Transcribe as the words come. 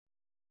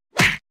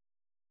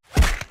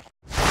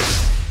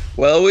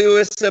Well, we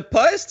were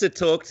supposed to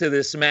talk to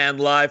this man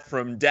live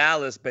from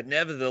Dallas, but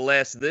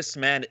nevertheless, this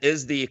man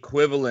is the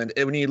equivalent,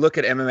 when you look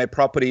at MMA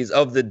properties,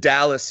 of the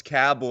Dallas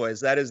Cowboys.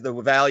 That is the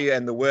value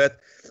and the worth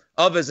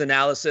of his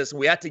analysis.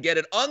 We had to get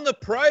it on the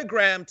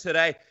program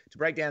today to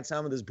break down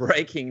some of this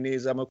breaking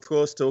news. I'm, of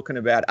course, talking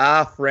about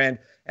our friend,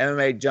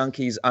 MMA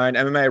Junkie's own,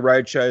 MMA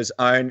Roadshow's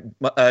own,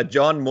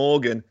 John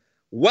Morgan.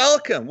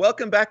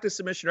 Welcome back to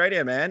Submission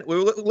Radio, man.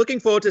 We were looking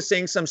forward to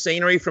seeing some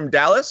scenery from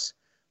Dallas.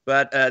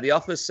 But the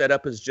office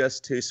setup is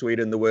just too sweet,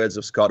 in the words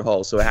of Scott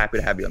Hall. So we're happy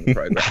to have you on the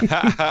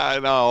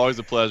program. No, always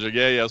a pleasure.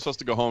 Yeah. I was supposed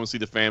to go home and see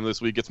the family this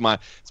week. It's my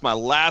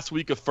last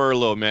week of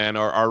furlough, man.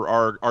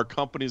 Our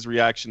company's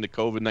reaction to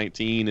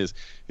COVID-19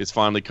 is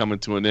finally coming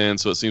to an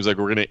end. So it seems like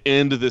we're going to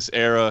end this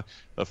era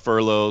of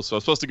furlough. So I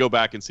was supposed to go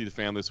back and see the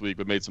family this week,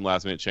 but made some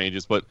last minute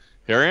changes. But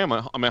here I am.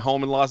 I'm at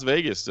home in Las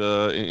Vegas,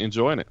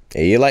 enjoying it.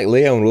 Yeah, you're like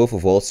Leo and Wolf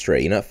of Wall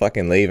Street. You're not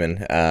fucking leaving.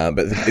 But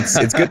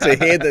it's good to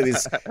hear that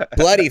this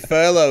bloody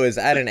furlough is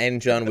at an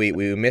end, John. We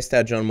missed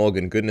our John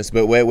Morgan goodness,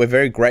 but we're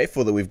very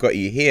grateful that we've got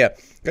you here.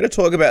 Going to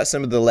talk about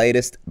some of the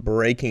latest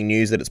breaking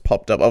news that has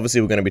popped up. Obviously,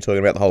 we're going to be talking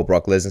about the whole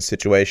Brock Lesnar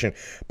situation,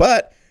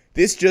 but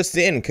this just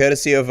in,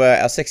 courtesy of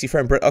our sexy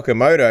friend Brett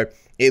Okamoto,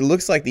 it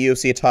looks like the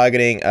UFC are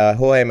targeting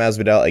Jorge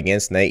Masvidal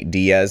against Nate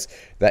Diaz.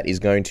 That is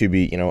going to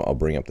be, I'll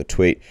bring up the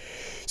tweet.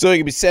 So it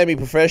can be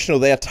semi-professional.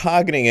 They are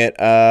targeting it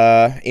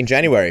in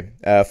January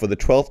for the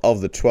 12th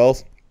of the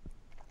 12th.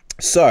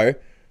 So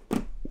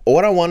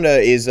what I wonder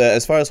is,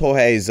 as far as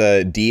Jorge's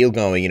deal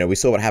going, we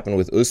saw what happened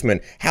with Usman.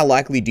 How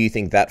likely do you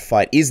think that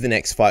fight is the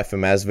next fight for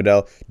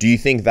Masvidal? Do you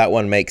think that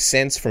one makes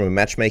sense from a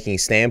matchmaking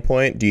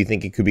standpoint? Do you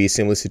think it could be a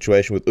similar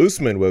situation with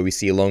Usman, where we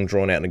see a long,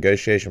 drawn-out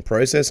negotiation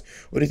process?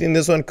 Or do you think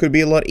this one could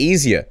be a lot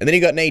easier? And then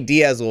you got Nate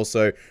Diaz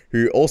also,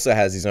 who also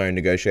has his own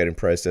negotiating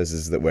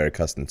processes that we're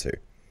accustomed to.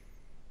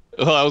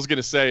 Well, I was going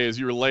to say, as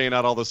you were laying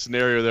out all the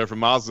scenario there for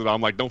Masvidal,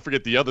 I'm like, don't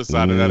forget the other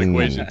side of that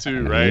equation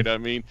too, right? I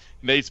mean,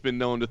 Nate's been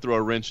known to throw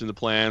a wrench in the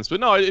plans, but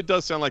no, it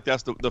does sound like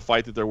that's the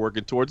fight that they're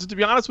working towards. And to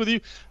be honest with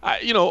you,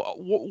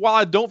 while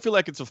I don't feel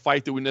like it's a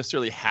fight that we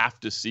necessarily have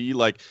to see,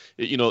 like,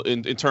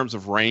 in terms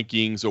of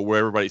rankings or where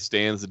everybody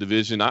stands the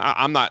division,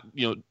 I'm not,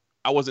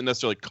 I wasn't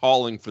necessarily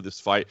calling for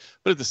this fight,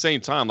 but at the same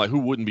time, like, who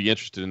wouldn't be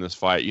interested in this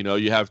fight?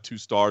 You have two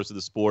stars of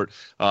the sport.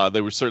 They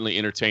were certainly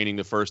entertaining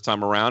the first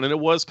time around, and it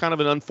was kind of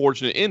an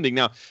unfortunate ending.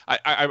 Now,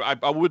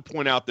 I would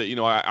point out that,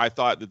 I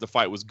thought that the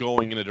fight was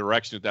going in a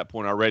direction at that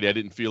point already. I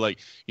didn't feel like,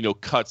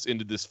 cuts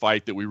into this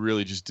fight that we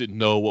really just didn't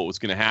know what was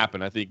going to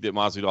happen. I think that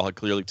Masvidal had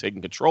clearly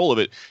taken control of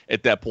it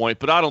at that point,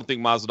 but I don't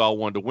think Masvidal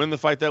wanted to win the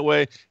fight that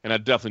way, and I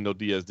definitely know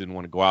Diaz didn't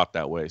want to go out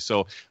that way.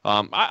 So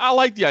I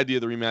like the idea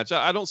of the rematch.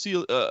 I don't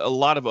see a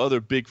lot of other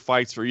big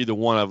fights for either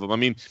one of them. I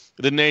mean,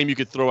 the name you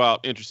could throw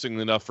out,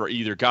 interestingly enough, for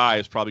either guy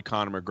is probably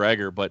Conor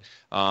McGregor. But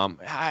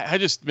I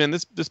just, man,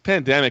 this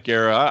pandemic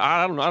era,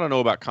 I don't know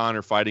about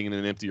Conor fighting in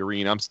an empty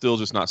arena. I'm still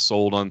just not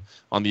sold on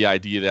the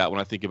idea of that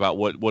when I think about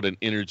what an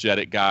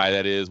energetic guy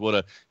that is,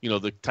 what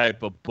the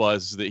type of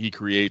buzz that he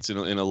creates in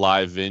a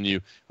live venue.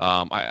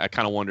 I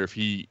kind of wonder if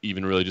he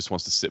even really just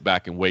wants to sit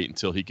back and wait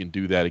until he can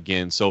do that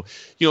again. So,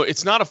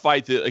 it's not a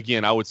fight that,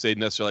 again, I would say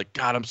necessarily like,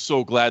 God, I'm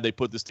so glad they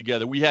put this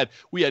together. We had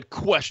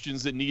questions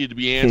that needed to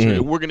be answered,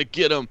 and we're going to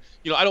get them.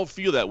 I don't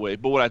feel that way.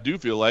 But what I do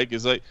feel like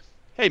is like,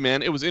 hey,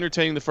 man, it was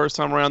entertaining the first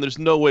time around. There's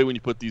no way when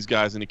you put these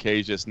guys in a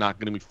cage that's not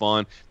going to be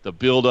fun. The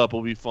build-up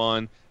will be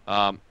fun.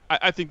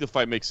 I think the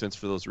fight makes sense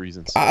for those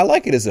reasons. I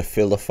like it as a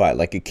filler fight.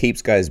 Like, it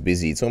keeps guys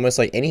busy. It's almost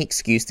like any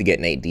excuse to get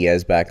Nate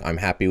Diaz back, I'm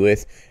happy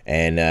with.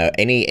 And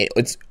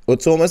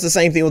it's almost the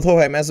same thing with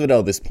Jorge Masvidal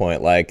at this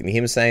point. Like,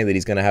 him saying that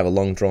he's going to have a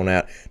long,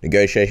 drawn-out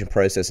negotiation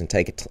process and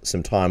take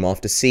some time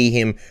off. To see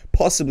him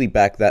possibly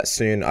back that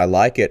soon, I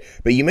like it.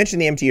 But you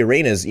mentioned the empty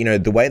arenas.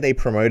 The way they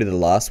promoted the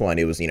last one,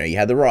 it was, you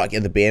had The Rock, you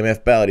had the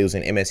BMF belt, it was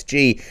an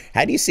MSG.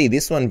 How do you see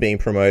this one being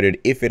promoted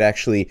if it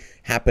actually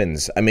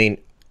happens? I mean,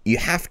 you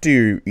have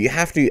to,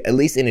 at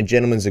least in a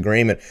gentleman's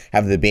agreement,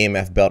 have the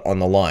BMF belt on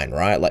the line,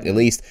 right? Like, at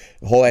least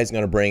Jorge's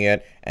going to bring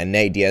it, and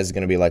Nate Diaz is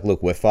going to be like,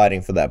 look, we're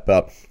fighting for that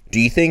belt. Do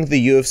you think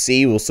the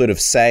UFC will sort of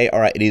say, all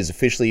right, it is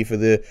officially for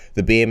the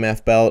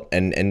BMF belt?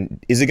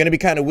 And is it going to be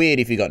kind of weird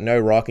if you got no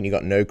Rock and you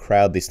got no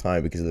crowd this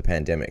time because of the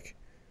pandemic?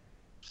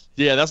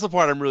 Yeah, that's the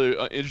part I'm really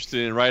interested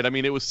in, right? I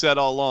mean, it was said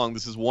all along,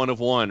 this is one of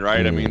one,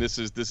 right? I mean, this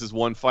is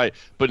one fight.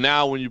 But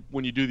now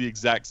when you do the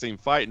exact same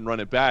fight and run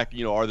it back,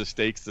 are the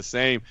stakes the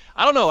same?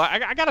 I don't know.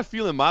 I got a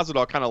feeling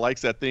Masvidal kind of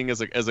likes that thing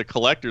as a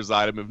collector's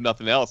item, if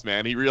nothing else,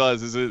 man. He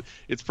realizes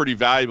it's pretty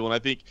valuable, and I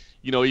think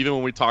even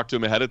when we talked to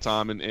him ahead of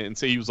time and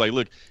say, he was like,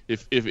 look,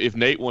 if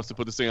Nate wants to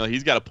put this thing on,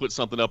 he's got to put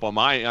something up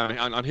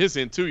on his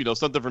end too,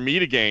 something for me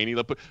to gain.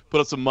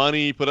 Put up some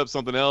money, put up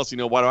something else.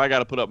 Why do I got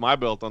to put up my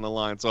belt on the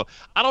line? So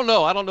I don't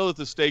know that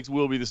the stakes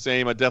will be the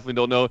same. I definitely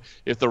don't know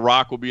if The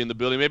Rock will be in the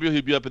building. Maybe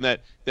he'll be up in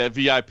that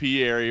VIP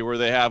area where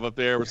they have up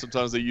there, where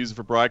sometimes they use it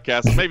for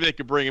broadcasts. Maybe they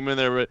could bring him in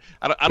there, but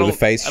I don't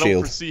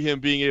shield. foresee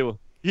him being able.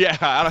 Yeah,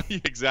 I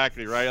don't,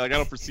 exactly right. Like I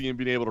don't foresee him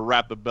being able to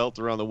wrap the belt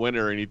around the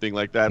winner or anything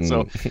like that.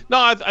 So no,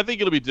 I think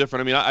it'll be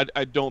different. I mean,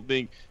 I don't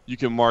think you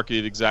can market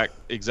it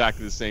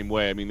exactly the same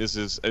way. I mean, this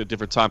is a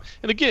different time.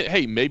 And again,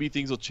 hey, maybe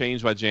things will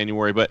change by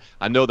January, but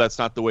I know that's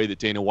not the way that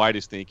Dana White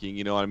is thinking.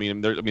 You know what I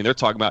mean? They're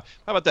talking about,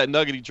 how about that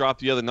nugget he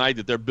dropped the other night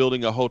that they're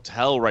building a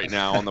hotel right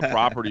now on the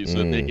property so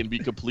that they can be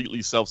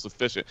completely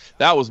self-sufficient.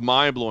 That was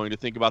mind-blowing to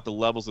think about the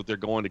levels that they're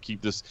going to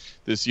keep this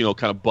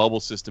kind of bubble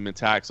system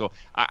intact. So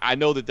I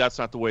know that that's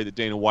not the way that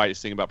Dana White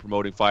is thinking about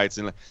promoting fights,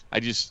 and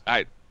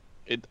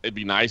it'd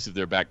be nice if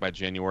they're back by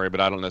January, but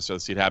I don't necessarily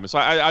see it happen. So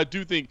I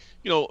do think,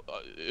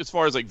 as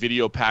far as like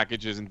video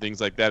packages and things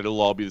like that,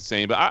 it'll all be the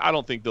same. But I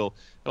don't think they'll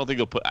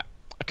put.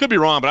 I could be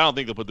wrong, but I don't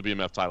think they'll put the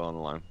BMF title on the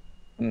line.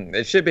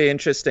 It should be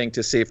interesting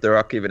to see if The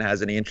Rock even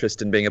has any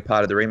interest in being a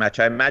part of the rematch.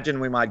 I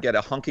imagine we might get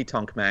a Honky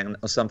Tonk Man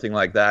or something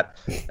like that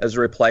as a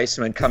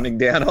replacement, coming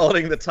down,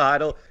 holding the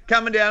title,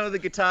 coming down with the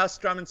guitar,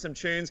 strumming some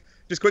tunes.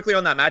 Just quickly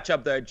on that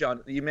matchup, though,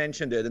 John, you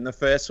mentioned it. In the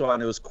first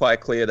one, it was quite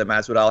clear that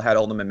Masvidal had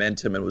all the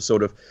momentum and was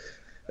sort of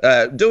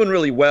doing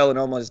really well and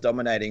almost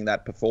dominating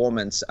that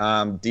performance.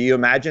 Do you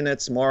imagine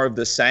it's more of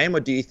the same, or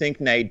do you think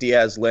Nate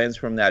Diaz learns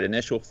from that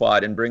initial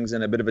fight and brings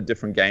in a bit of a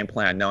different game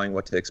plan, knowing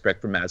what to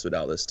expect from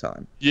Masvidal this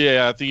time?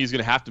 Yeah, I think he's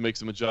going to have to make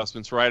some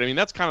adjustments, right? I mean,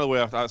 that's kind of the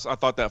way I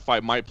thought that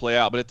fight might play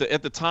out. But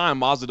at the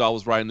time, Masvidal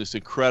was riding this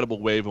incredible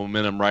wave of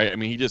momentum, right? I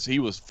mean, he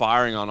was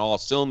firing on all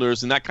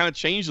cylinders, and that kind of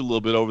changed a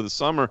little bit over the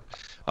summer.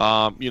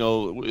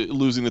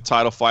 Losing the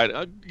title fight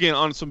again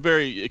on some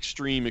very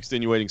extreme,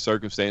 extenuating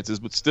circumstances,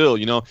 but still,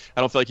 I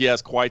don't feel like he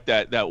has quite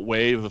that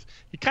wave of.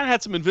 He kind of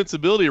had some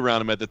invincibility around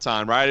him at the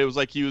time, right? It was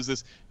like he was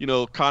this,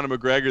 Conor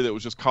McGregor that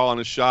was just calling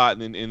a shot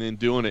and then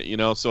doing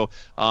it, So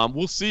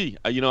we'll see.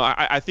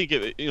 I think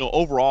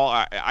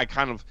overall, I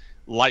kind of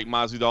like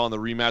Masvidal in the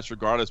rematch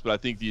regardless, but I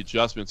think the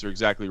adjustments are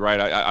exactly right.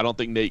 I don't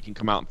think Nate can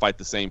come out and fight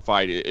the same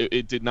fight.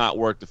 It did not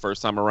work the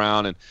first time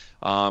around, and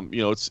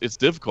it's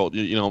difficult.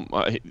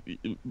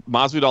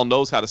 Masvidal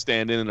knows how to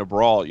stand in a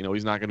brawl.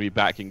 He's not going to be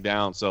backing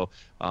down, so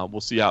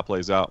we'll see how it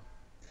plays out.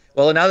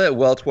 Well, another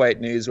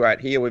welterweight news right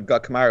here. We've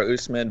got Kamaru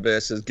Usman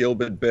versus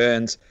Gilbert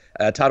Burns.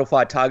 Title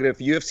fight targeted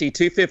for UFC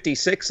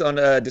 256 on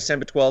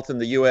December 12th in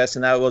the US,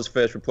 and that was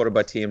first reported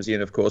by TMZ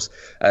and, of course,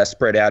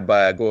 spread out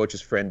by our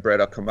gorgeous friend Brett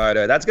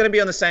Okamoto. That's going to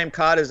be on the same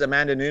card as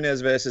Amanda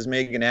Nunes versus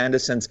Megan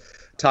Anderson's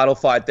title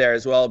fight there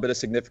as well. A bit of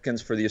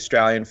significance for the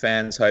Australian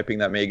fans, hoping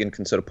that Megan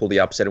can sort of pull the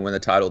upset and win the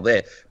title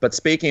there. But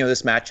speaking of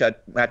this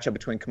matchup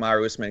between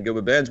Kamaru Usman and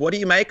Gilbert Burns, what do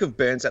you make of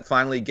Burns at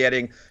finally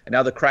getting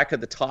another crack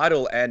at the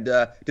title? And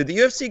did the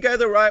UFC go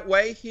the right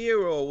way here,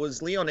 or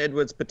was Leon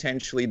Edwards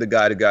potentially the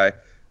guy to go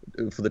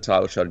for the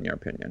title shot, in your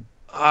opinion?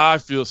 I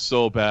feel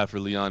so bad for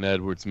Leon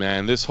Edwards,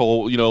 man. This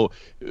whole,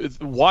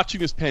 watching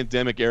this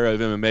pandemic era of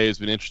MMA has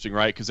been interesting,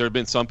 right? Because there have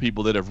been some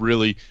people that have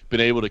really been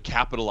able to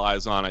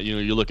capitalize on it.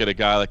 You look at a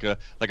guy like a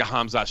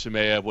Khamzat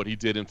Chimaev, what he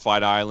did in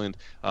Fight Island,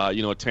 a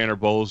Tanner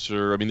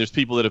Boser. I mean, there's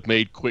people that have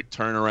made quick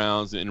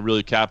turnarounds and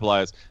really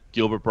capitalized.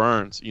 Gilbert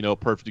Burns,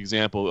 perfect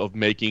example of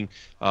making,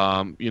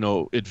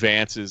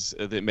 advances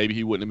that maybe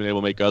he wouldn't have been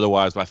able to make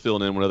otherwise by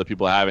filling in when other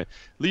people haven't.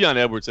 Leon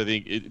Edwards, I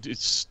think, it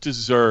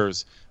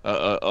deserves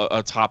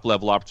a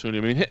top-level opportunity.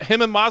 I mean,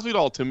 him and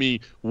Masvidal, to me,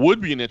 would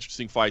be an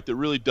interesting fight that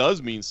really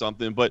does mean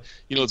something. But,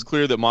 it's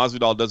clear that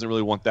Masvidal doesn't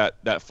really want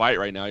that fight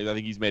right now. I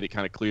think he's made it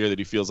kind of clear that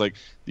he feels like,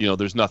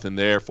 there's nothing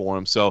there for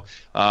him. So,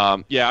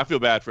 I feel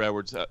bad for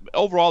Edwards.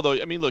 Overall,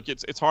 though, I mean, look,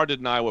 it's hard to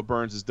deny what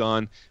Burns has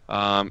done.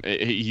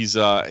 He's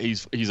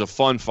a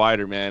fun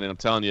fighter, man, and I'm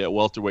telling you, at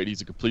welterweight,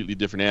 he's a completely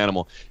different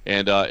animal.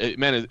 And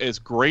man, as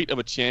great of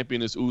a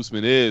champion as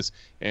Usman is,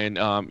 and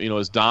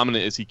as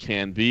dominant as he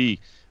can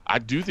be, I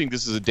do think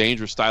this is a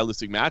dangerous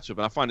stylistic matchup,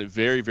 and I find it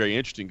very, very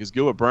interesting because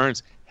Gilbert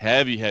Burns,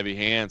 heavy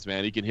hands,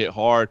 man. He can hit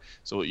hard,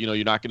 so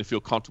you're not going to feel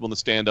comfortable in the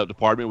stand-up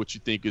department, which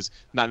you think is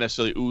not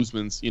necessarily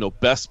Usman's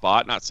best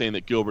spot. Not saying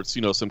that Gilbert's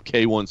some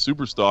K1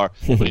 superstar,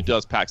 but he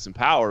does pack some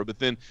power. But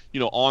then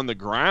on the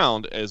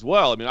ground as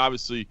well. I mean,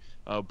 obviously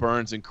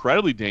Burns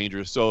incredibly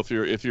dangerous. So if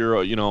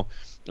you're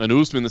an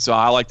Usman that's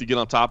I like to get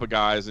on top of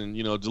guys and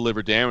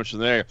deliver damage from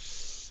there.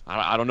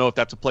 I don't know if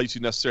that's a place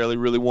you necessarily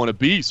really want to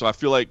be. So I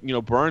feel like,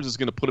 Burns is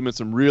going to put him in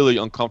some really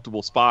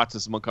uncomfortable spots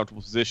and some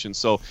uncomfortable positions.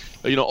 So,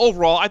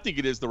 overall, I think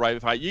it is the right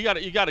fight. You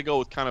got to go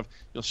with kind of,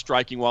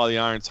 striking while the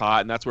iron's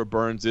hot, and that's where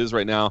Burns is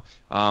right now.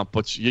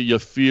 But you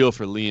feel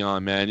for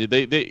Leon, man.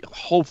 They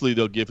hopefully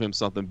they'll give him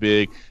something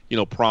big.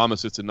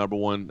 Promise it's a number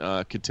one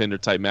contender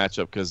type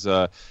matchup because,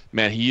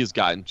 man, he has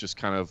gotten just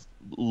kind of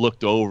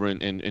looked over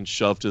and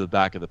shoved to the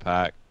back of the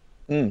pack.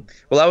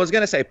 Well, I was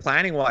going to say,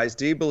 planning-wise,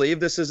 do you believe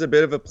this is a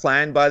bit of a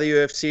plan by the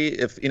UFC?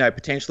 If,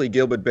 potentially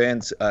Gilbert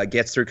Burns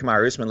gets through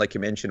Kamaru Usman, like you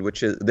mentioned,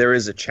 there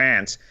is a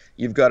chance.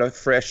 You've got a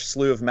fresh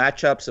slew of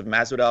matchups. If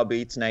Masvidal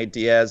beats Nate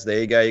Diaz, there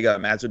you go. You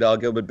got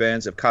Masvidal, Gilbert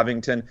Burns. If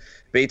Covington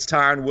beats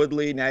Tyron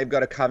Woodley, now you've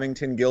got a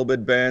Covington,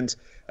 Gilbert Burns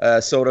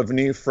sort of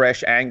new,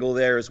 fresh angle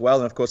there as well.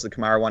 And, of course, the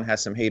Kamaru one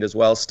has some heat as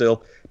well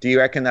still. Do you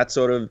reckon that's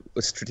sort of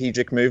a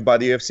strategic move by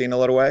the UFC in a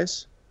lot of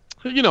ways?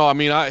 I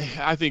mean,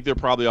 I think they're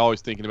probably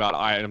always thinking about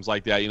items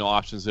like that,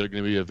 options that are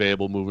going to be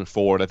available moving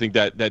forward. I think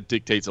that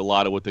dictates a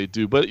lot of what they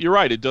do. But you're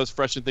right, it does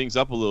freshen things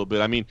up a little bit.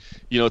 I mean,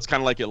 it's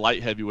kind of like at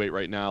light heavyweight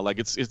right now. Like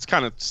it's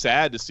kind of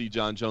sad to see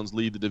John Jones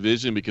lead the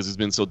division because he's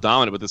been so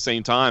dominant. But at the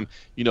same time,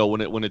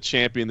 when a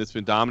champion that's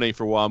been dominating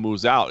for a while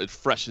moves out, it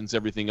freshens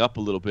everything up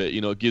a little bit.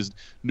 It gives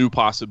new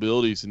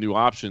possibilities and new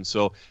options.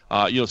 So,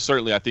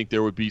 certainly I think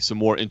there would be some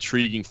more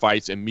intriguing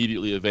fights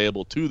immediately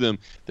available to them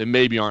that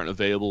maybe aren't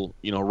available,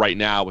 right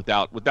now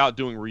without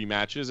doing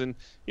rematches. And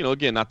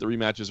again, not the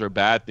rematches are a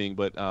bad thing,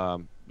 but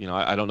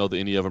I don't know that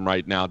any of them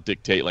right now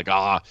dictate like,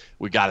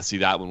 we got to see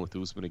that one with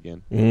Usman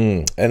again.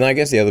 And I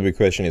guess the other big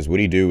question is, what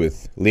do you do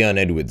with Leon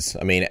Edwards?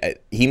 I mean,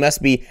 he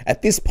must be,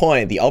 at this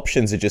point, the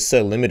options are just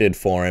so limited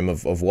for him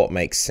of what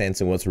makes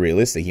sense and what's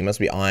realistic. He must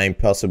be eyeing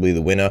possibly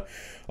the winner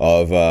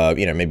of,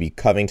 maybe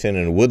Covington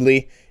and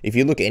Woodley. If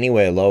you look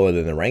anywhere lower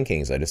than the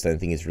rankings, I just don't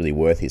think it's really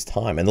worth his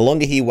time. And the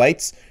longer he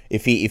waits,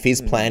 if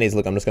his plan is,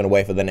 look, I'm just going to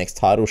wait for the next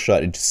title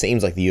shot, it just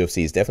seems like the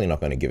UFC is definitely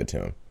not going to give it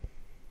to him.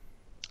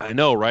 I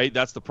know, right?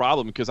 That's the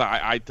problem, because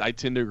I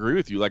tend to agree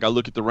with you. Like, I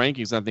look at the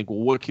rankings and I think, well,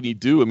 what can he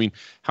do? I mean,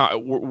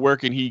 where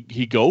can he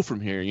go from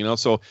here?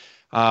 So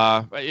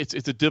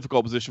it's a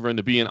difficult position for him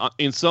to be in.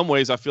 In some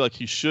ways, I feel like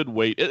he should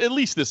wait at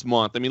least this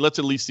month. I mean, let's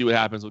at least see what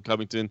happens with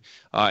Covington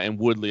and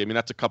Woodley. I mean,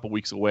 that's a couple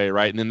weeks away,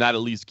 right? And then that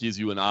at least gives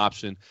you an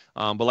option.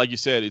 But like you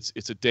said,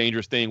 it's a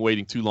dangerous thing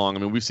waiting too long. I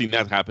mean, we've seen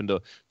that happen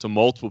to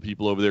multiple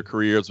people over their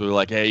careers where they're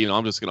like, hey,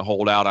 I'm just going to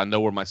hold out. I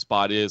know where my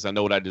spot is. I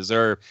know what I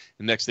deserve.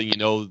 And next thing you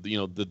know,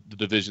 the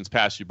divisions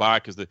pass you by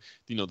because the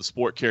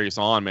sport carries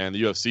on, man.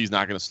 The UFC is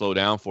not going to slow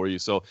down for you.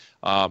 So,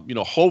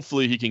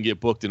 hopefully he can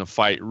get booked in a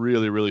fight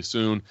really, really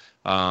soon.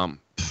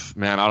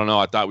 Man, I don't know.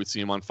 I thought we'd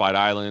see him on Fight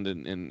Island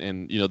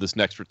and this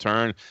next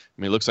return.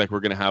 I mean, it looks like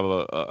we're going to have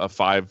a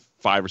 5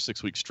 or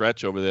 6 week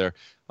stretch over there.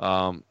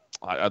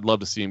 I'd love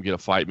to see him get a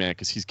fight, man,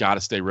 because he's got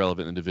to stay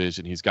relevant in the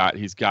division. He's got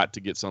to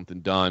get something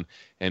done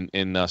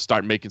and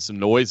start making some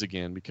noise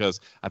again,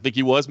 because I think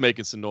he was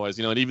making some noise,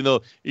 and even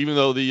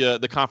though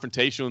the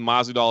confrontation with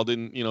Masvidal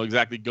didn't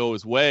exactly go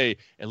his way,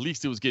 at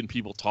least it was getting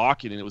people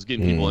talking and it was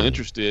getting people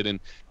interested. And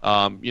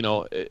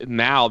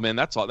now, man,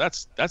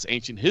 that's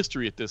ancient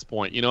history at this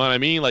point. You know what I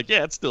mean? Like,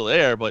 yeah, it's still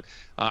there, but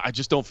I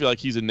just don't feel like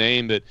he's a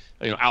name that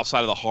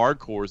outside of the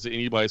hardcores that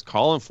anybody's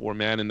calling for,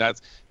 man. And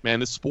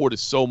this sport is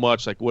so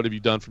much like, what have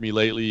you done for me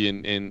lately,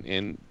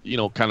 and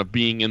kind of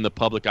being in the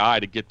public eye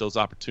to get those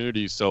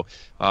opportunities. So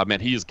man,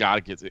 he has got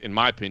to get, in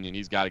my opinion,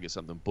 he's got to get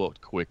something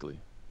booked quickly.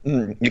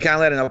 You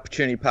can't let an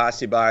opportunity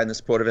pass you by in the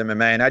sport of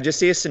MMA. And I just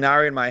see a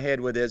scenario in my head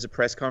where there's a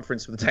press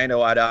conference with Dana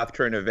White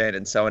after an event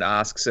and someone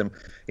asks him,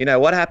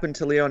 what happened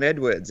to Leon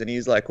Edwards? And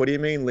he's like, what do you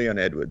mean Leon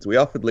Edwards? We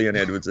offered Leon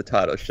Edwards a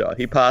title shot.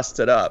 He passed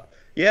it up.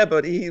 Yeah,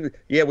 but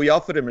we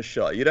offered him a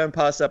shot. You don't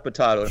pass up a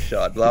title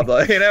shot, blah,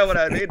 blah. You know what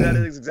I mean? That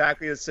is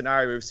exactly the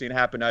scenario we've seen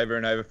happen over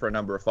and over for a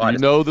number of fighters.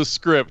 You know the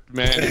script,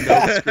 man. You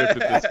know the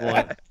script at this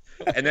point.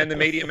 And then the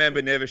media member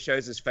never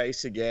shows his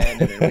face again.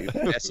 And then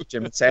we message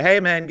him and say, hey,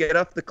 man, get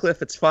off the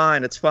cliff. It's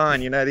fine. It's fine.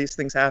 These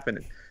things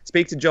happen.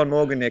 Speak to John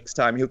Morgan next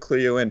time. He'll clue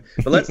you in.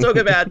 But let's talk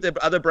about the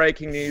other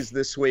breaking news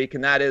this week,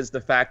 and that is the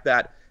fact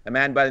that a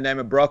man by the name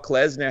of Brock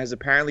Lesnar has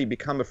apparently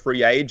become a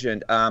free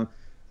agent.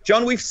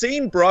 John, we've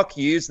seen Brock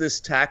use this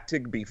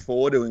tactic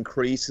before to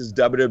increase his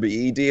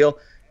WWE deal.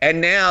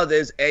 And now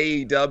there's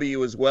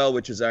AEW as well,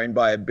 which is owned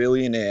by a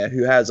billionaire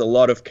who has a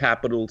lot of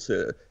capital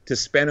to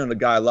spend on a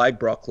guy like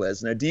Brock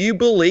Lesnar. Do you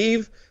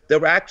believe that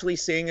we're actually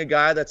seeing a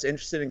guy that's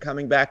interested in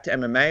coming back to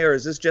MMA, or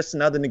is this just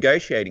another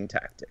negotiating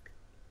tactic?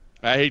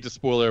 I hate to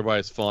spoil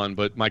everybody's fun,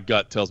 but my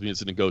gut tells me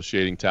it's a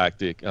negotiating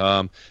tactic.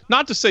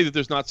 Not to say that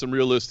there's not some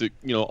realistic,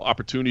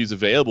 opportunities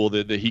available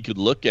that he could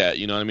look at.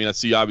 I mean, I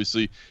see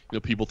obviously,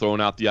 people throwing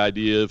out the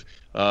idea of,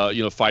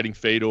 fighting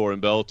Fedor and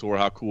Bellator.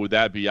 How cool would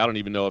that be? I don't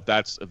even know if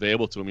that's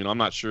available to him. I'm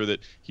not sure that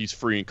he's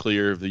free and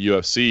clear of the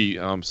UFC.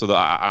 So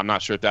I'm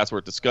not sure if that's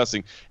worth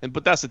discussing.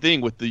 But that's the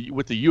thing with the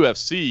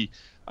UFC.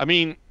 I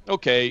mean,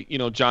 okay,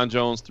 John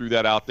Jones threw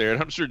that out there,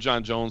 and I'm sure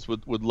John Jones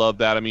would love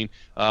that. I mean,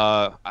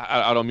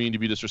 I don't mean to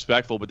be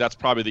disrespectful, but that's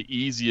probably the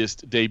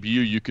easiest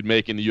debut you could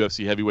make in the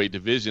UFC heavyweight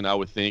division, I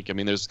would think. I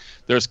mean,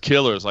 there's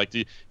killers. Like,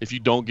 if you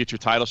don't get your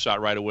title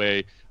shot right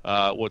away,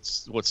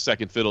 what's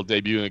second fiddle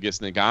debuting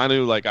against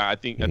Ngannou? Like, I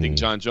think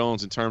John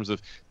Jones, in terms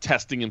of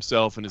testing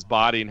himself and his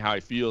body and how he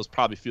feels,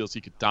 probably feels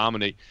he could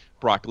dominate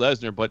Brock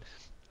Lesnar. But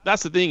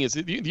that's the thing, is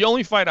the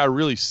only fight I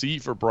really see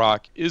for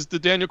Brock is the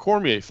Daniel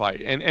Cormier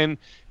fight. And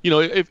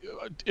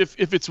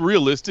if it's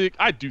realistic,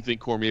 I do think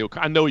Cormier,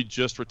 I know he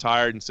just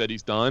retired and said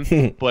he's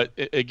done, but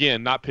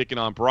again, not picking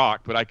on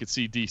Brock, but I could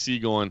see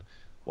DC going,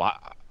 well,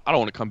 I don't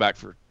want to come back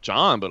for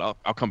John, but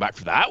I'll come back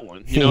for that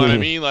one. You know what I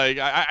mean? Like,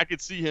 I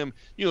could see him,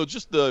 you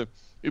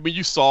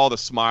saw the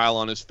smile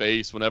on his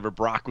face whenever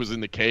Brock was in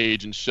the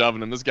cage and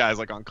shoving him. This guy's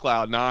like on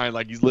cloud nine,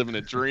 like he's living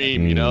a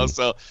dream,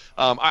 So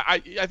I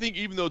think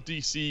even though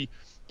DC,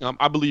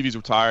 I believe he's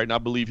retired, and I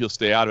believe he'll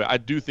stay out of it, I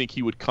do think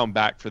he would come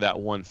back for that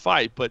one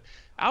fight. But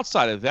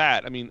outside of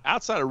that, I mean,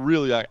 outside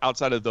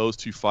of those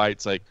two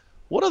fights, like,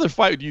 what other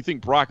fight do you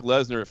think Brock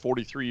Lesnar at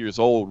 43 years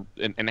old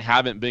and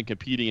haven't been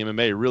competing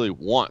MMA really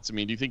wants? I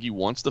mean, do you think he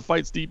wants to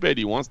fight Stipe?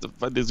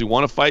 Does he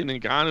want to fight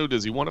Ngannou?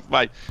 Does he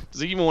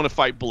even want to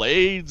fight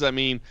Blades? I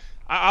mean,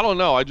 I don't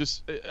know.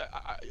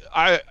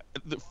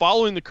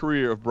 Following the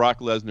career of Brock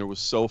Lesnar was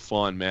so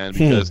fun, man,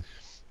 because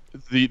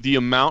the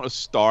amount of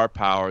star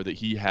power that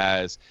he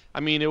has,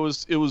 I mean, it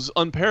was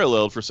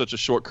unparalleled for such a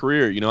short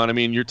career. You know what I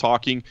mean? You're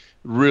talking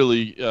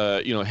really,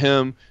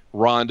 him,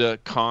 Ronda,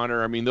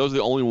 Conor. I mean, those are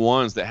the only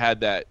ones that had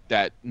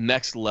that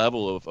next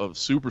level of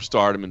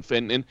superstardom,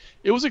 and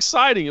it was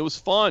exciting. It was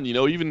fun. You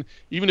know, even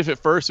if at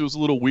first it was a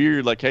little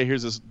weird, like, hey,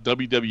 here's this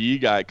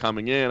WWE guy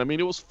coming in. I mean,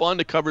 it was fun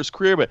to cover his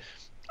career, but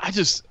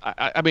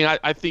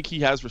I think he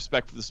has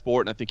respect for the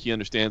sport, and I think he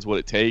understands what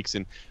it takes.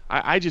 And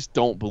I just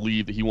don't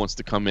believe that he wants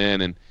to come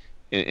in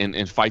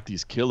and fight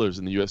these killers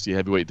in the UFC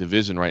heavyweight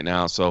division right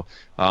now. So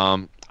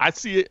I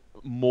see it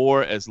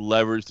more as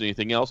leverage than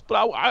anything else.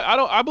 But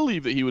I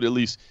believe that he would at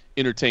least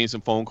entertain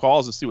some phone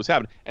calls and see what's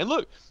happening. And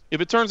look, if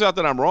it turns out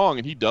that I'm wrong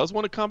and he does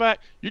want to come back,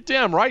 you're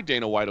damn right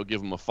Dana White will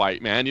give him a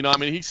fight, man. You know, I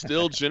mean, he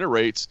still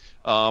generates,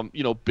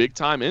 big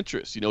time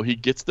interest. You know, he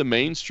gets the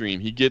mainstream.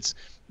 He gets,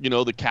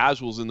 the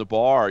casuals in the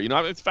bar. You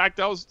know, in fact,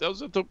 I was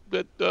at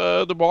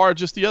the bar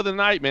just the other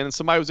night, man, and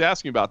somebody was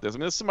asking me about this. I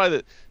mean, it's somebody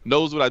that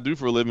knows what I do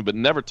for a living, but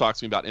never talks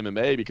to me about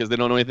MMA because they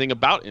don't know anything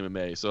about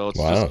MMA. So it's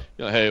just,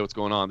 hey, what's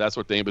going on? That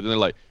sort of thing. But then they're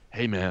like,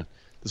 hey, man,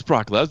 this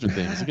Brock Lesnar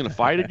thing, is he going to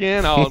fight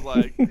again? I was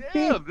like,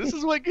 yeah, this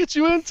is what gets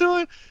you into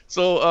it.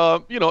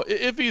 So,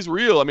 if he's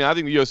real, I mean, I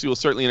think the UFC will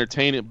certainly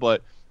entertain it,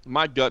 but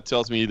my gut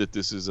tells me that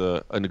this is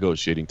a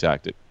negotiating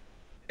tactic.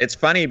 It's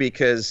funny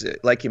because,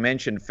 like you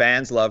mentioned,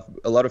 a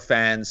lot of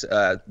fans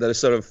that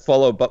sort of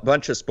follow a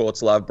bunch of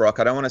sports love Brock.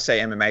 I don't want to say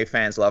MMA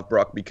fans love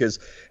Brock because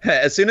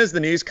as soon as the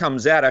news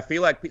comes out, I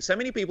feel like so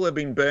many people have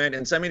been burnt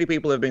and so many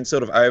people have been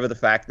sort of over the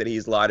fact that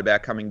he's lied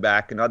about coming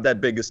back and not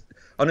that biggest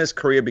on his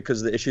career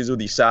because of the issues with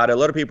USADA. A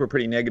lot of people are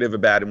pretty negative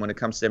about him when it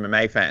comes to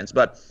MMA fans.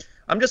 But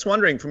I'm just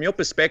wondering, from your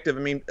perspective,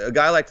 I mean, a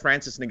guy like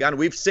Francis Ngannou,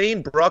 we've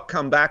seen Brock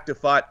come back to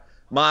fight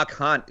Mark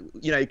Hunt.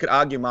 You could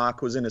argue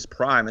Mark was in his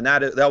prime, and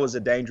that was a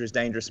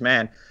dangerous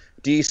man.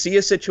 Do you see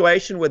a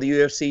situation where the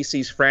UFC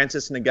sees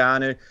Francis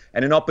Ngannou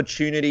and an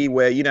opportunity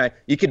where,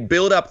 you could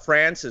build up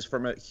Francis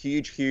from a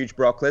huge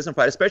Brock Lesnar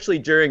fight, especially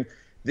during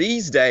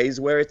these days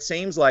where it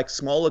seems like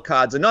smaller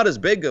cards are not as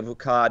big of a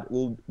card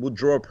will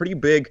draw a pretty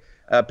big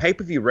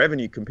pay-per-view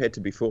revenue compared to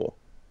before?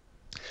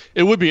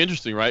 It would be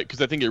interesting, right?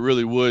 Because I think it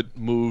really would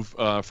move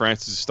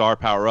Francis' star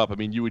power up. I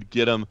mean, you would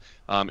get him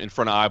in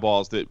front of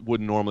eyeballs that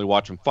wouldn't normally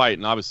watch him fight.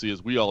 And obviously,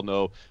 as we all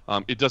know,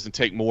 it doesn't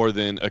take more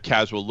than a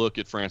casual look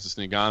at Francis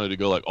Ngannou to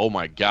go like, oh,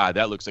 my God,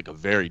 that looks like a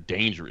very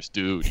dangerous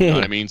dude. You know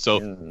what I mean?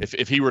 So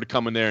if he were to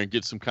come in there and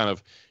get some kind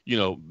of,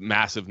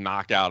 massive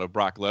knockout of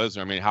Brock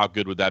Lesnar, I mean, how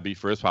good would that be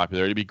for his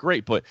popularity? It'd be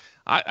great. But,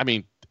 I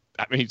mean,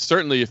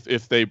 certainly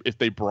if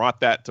they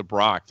brought that to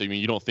Brock, I mean,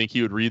 you don't think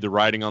he would read the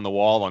writing on the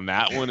wall on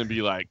that one and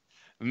be like,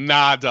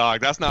 nah,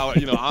 dog, that's not,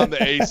 I'm the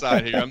A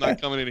side here. I'm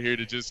not coming in here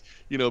to just,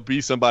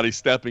 be somebody's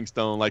stepping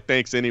stone. Like,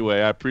 thanks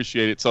anyway. I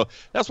appreciate it. So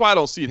that's why I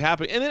don't see it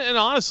happen. And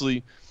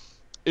honestly,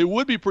 it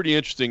would be pretty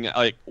interesting,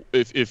 like,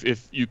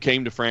 if you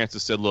came to France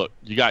and said, look,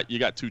 you got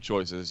two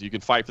choices. You can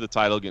fight for the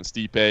title against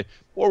Stipe,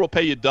 or we'll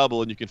pay you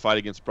double and you can fight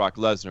against Brock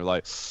Lesnar.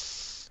 Like,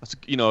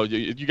 you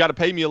got to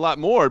pay me a lot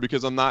more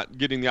because I'm not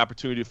getting the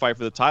opportunity to fight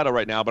for the title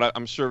right now. But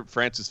I'm sure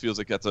Francis feels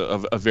like that's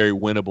a very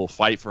winnable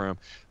fight for him.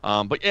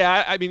 But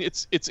yeah, I mean,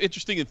 it's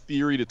interesting in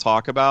theory to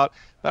talk about.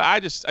 I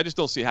just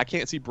don't see. I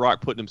can't see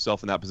Brock putting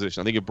himself in that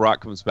position. I think if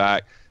Brock comes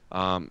back,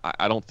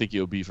 I don't think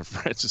it would be for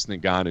Francis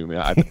Ngannou,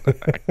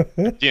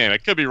 man. I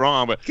could be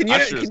wrong, but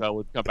I sure as hell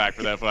would come back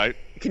for that fight.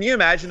 Can you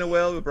imagine a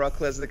world where Brock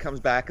Lesnar comes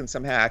back and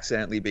somehow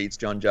accidentally beats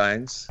John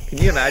Jones? Can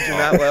you imagine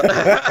that world?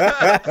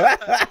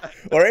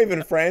 Or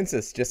even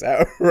Francis just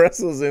out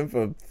wrestles him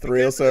for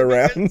 3 or so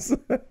rounds.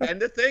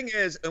 And the thing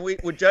is, and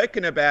we're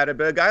joking about it,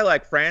 but a guy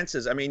like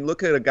Francis, I mean,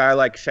 look at a guy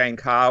like Shane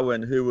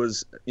Carwin, who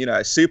was,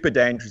 a super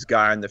dangerous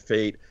guy on the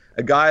feet.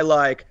 A guy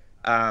like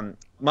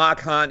Mark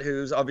Hunt,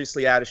 who's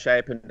obviously out of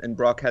shape, and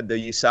Brock had the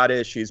USADA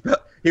issues,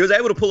 but he was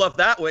able to pull off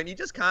that win. You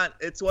just can't.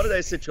 It's one of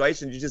those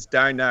situations you just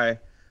don't know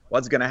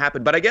what's going to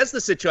happen. But I guess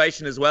the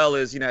situation as well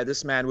is,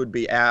 this man would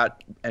be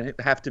out and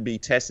have to be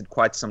tested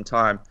quite some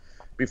time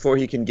before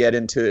he can get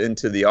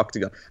into the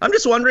octagon. I'm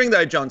just wondering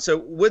though, John, so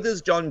with this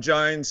John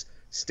Jones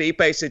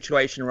Stipe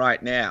situation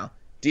right now,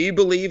 do you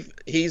believe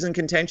he's in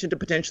contention to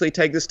potentially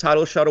take this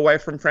title shot away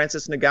from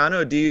Francis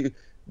Ngannou, or do you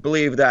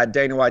believe that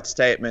Dana White's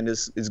statement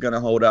is going to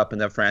hold up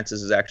and that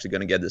Francis is actually going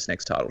to get this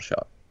next title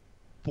shot?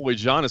 Boy,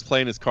 John is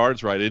playing his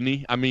cards right, isn't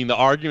he? I mean, the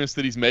arguments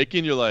that he's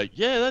making, you're like,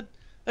 yeah,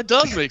 that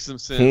does make some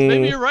sense.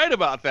 Maybe you're right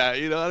about that. I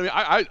mean,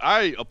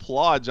 I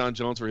applaud John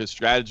Jones for his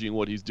strategy and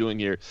what he's doing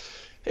here.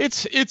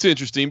 It's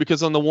interesting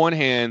because on the one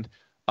hand,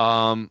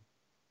 it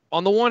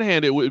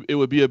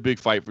would be a big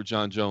fight for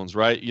John Jones,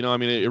 right? I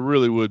mean, it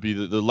really would be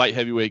the light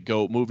heavyweight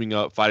GOAT moving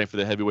up, fighting for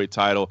the heavyweight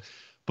title.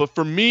 But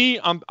for me,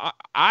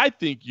 I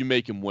think you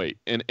make him wait,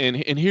 and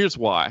here's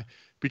why.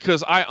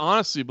 Because I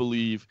honestly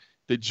believe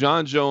that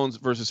John Jones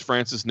versus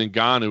Francis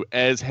Ngannou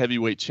as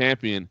heavyweight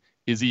champion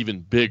is even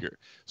bigger.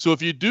 So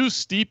if you do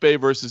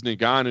Stipe versus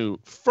Ngannou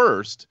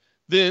first,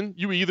 then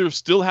you either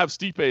still have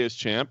Stipe as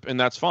champ, and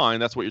that's fine.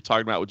 That's what you're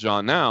talking about with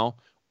John now,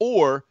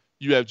 or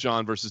you have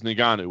John versus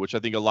Ngannou, which I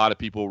think a lot of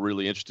people were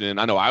really interested in.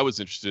 I know I was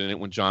interested in it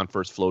when John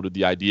first floated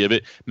the idea of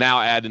it.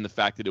 Now add in the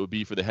fact that it would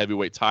be for the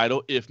heavyweight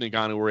title if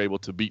Ngannou were able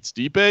to beat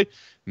Stipe.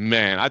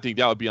 Man, I think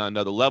that would be on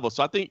another level.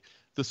 So I think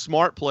the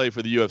smart play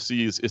for the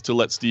UFC is to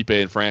let Stipe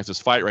and Francis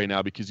fight right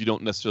now, because you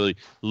don't necessarily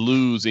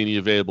lose any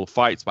available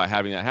fights by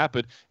having that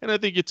happen. And I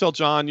think you tell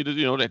John,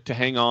 to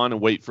hang on and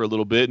wait for a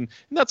little bit, and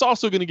that's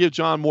also going to give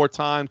John more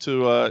time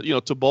to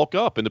to bulk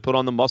up and to put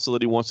on the muscle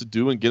that he wants to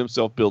do and get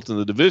himself built in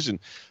the division.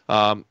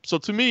 So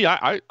to me,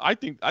 I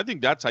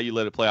think that's how you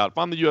let it play out. If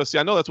I'm the UFC,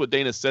 I know that's what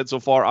Dana said so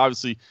far.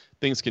 Obviously,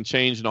 things can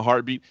change in a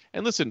heartbeat,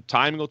 and listen,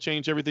 timing will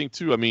change everything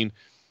too. I mean,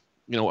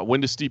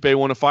 when does Stipe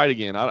want to fight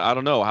again? I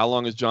don't know. How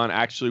long is John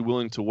actually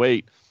willing to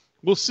wait?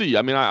 We'll see.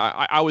 I mean,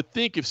 I would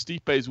think if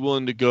Stipe is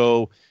willing to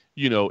go,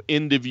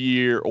 end of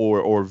year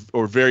or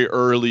very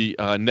early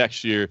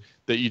next year,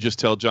 that you just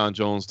tell John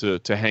Jones to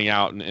hang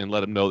out and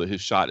let him know that his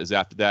shot is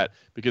after that.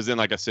 Because then,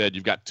 like I said,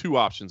 you've got two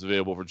options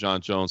available for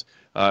John Jones,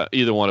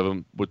 either one of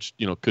them, which,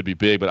 could be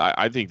big. But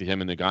I think that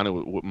him and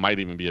Ngannou might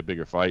even be a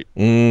bigger fight.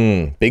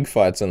 Big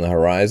fights on the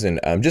horizon.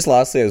 Just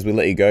lastly, as we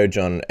let you go,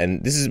 John,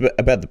 and this is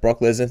about the Brock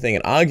Lesnar thing,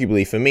 and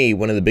arguably for me,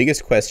 one of the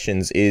biggest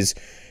questions is,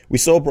 we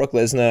saw Brock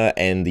Lesnar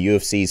and the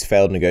UFC's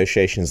failed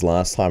negotiations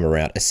last time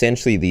around.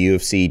 Essentially, the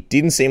UFC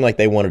didn't seem like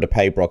they wanted to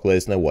pay Brock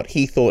Lesnar what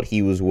he thought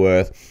he was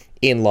worth,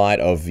 in light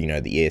of, the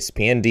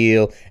ESPN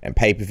deal and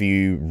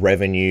pay-per-view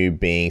revenue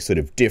being sort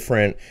of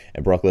different.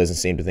 And Brock Lesnar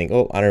seemed to think,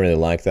 I don't really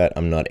like that.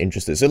 I'm not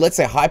interested. So let's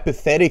say,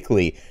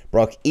 hypothetically,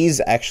 Brock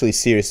is actually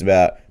serious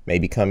about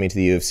maybe coming to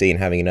the UFC and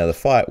having another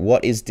fight.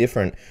 What is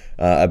different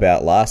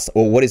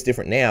what is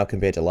different now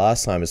compared to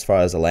last time as far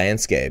as the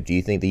landscape? Do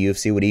you think the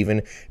UFC would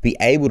even be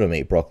able to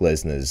meet Brock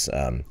Lesnar's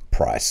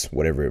price,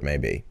 whatever it may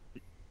be?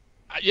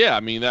 Yeah, I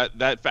mean,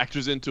 that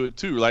factors into it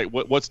too. Like,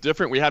 what's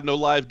different? We have no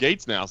live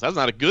gates now, so that's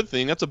not a good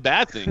thing. That's a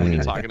bad thing when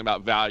you're talking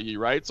about value,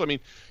 right? So, I mean,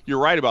 you're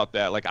right about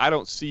that. Like, I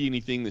don't see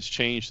anything that's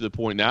changed to the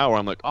point now where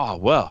I'm like, oh,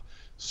 well,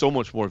 so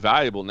much more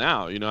valuable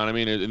now. You know what I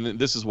mean? And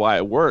this is why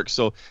it works.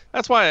 So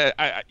that's why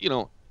I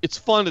it's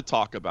fun to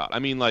talk about. I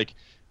mean, like,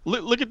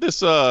 look at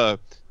this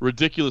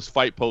ridiculous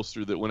fight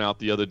poster that went out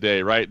the other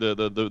day, right?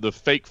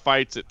 The fake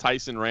fights at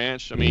Tyson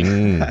Ranch. I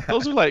mean,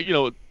 those are like,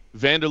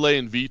 Vanderlei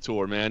and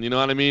Vitor, man. You know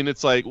what I mean?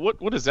 It's like, what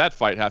does that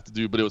fight have to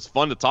do? But it was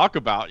fun to talk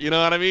about. You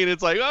know what I mean?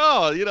 It's like,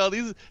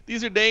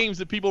 these are names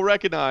that people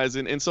recognize.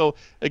 And so,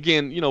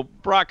 again,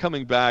 Brock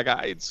coming back,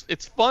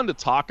 it's fun to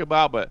talk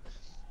about, but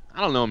I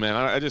don't know, man.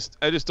 I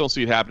just don't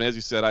see it happening. As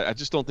you said, I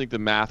just don't think the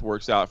math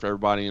works out for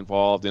everybody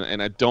involved.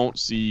 And I don't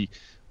see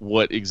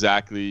what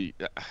exactly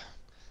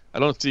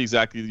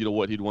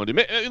what he'd want to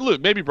do. Look,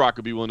 maybe Brock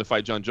would be willing to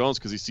fight John Jones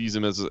because he sees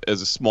him as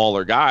a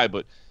smaller guy,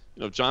 but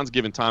John's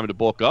given time to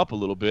bulk up a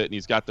little bit, and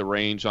he's got the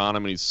range on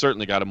him, and he's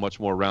certainly got a much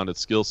more rounded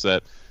skill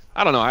set.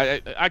 I don't know.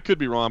 I could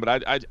be wrong,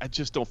 but I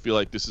just don't feel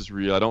like this is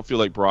real. I don't feel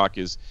like Brock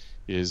is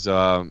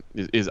eyeing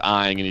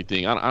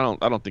anything. I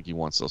don't think he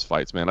wants those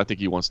fights, man. I think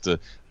he wants to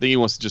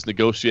just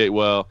negotiate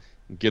well,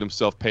 and get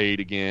himself paid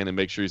again, and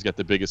make sure he's got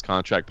the biggest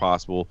contract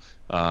possible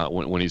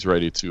when he's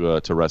ready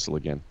to wrestle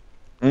again.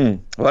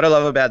 What I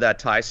love about that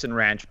Tyson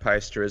Ranch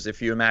poster is,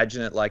 if you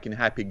imagine it like in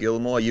Happy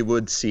Gilmore, you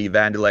would see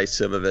Vanderlei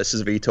Silva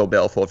versus Vitor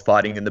Belfort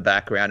fighting in the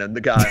background, and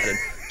the guys are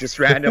just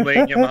randomly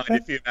in your mind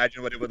if you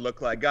imagine what it would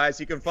look like. Guys,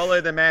 you can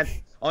follow the man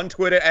on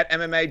Twitter at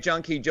MMA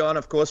Junkie John.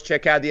 Of course,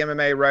 check out the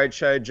MMA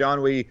Roadshow.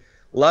 John, we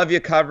love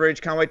your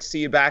coverage. Can't wait to see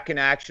you back in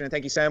action. And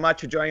thank you so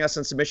much for joining us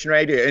on Submission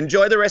Radio.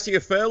 Enjoy the rest of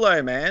your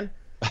furlough, man.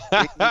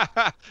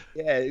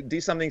 Yeah, do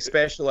something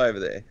special over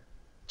there.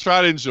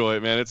 Try to enjoy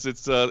it, man. It's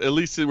at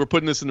least we're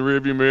putting this in the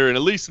rearview mirror, and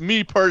at least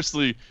me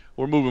personally,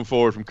 we're moving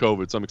forward from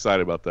COVID, so I'm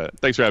excited about that.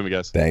 Thanks for having me,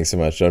 guys. Thanks so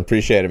much, John.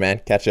 Appreciate it,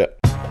 man. Catch up.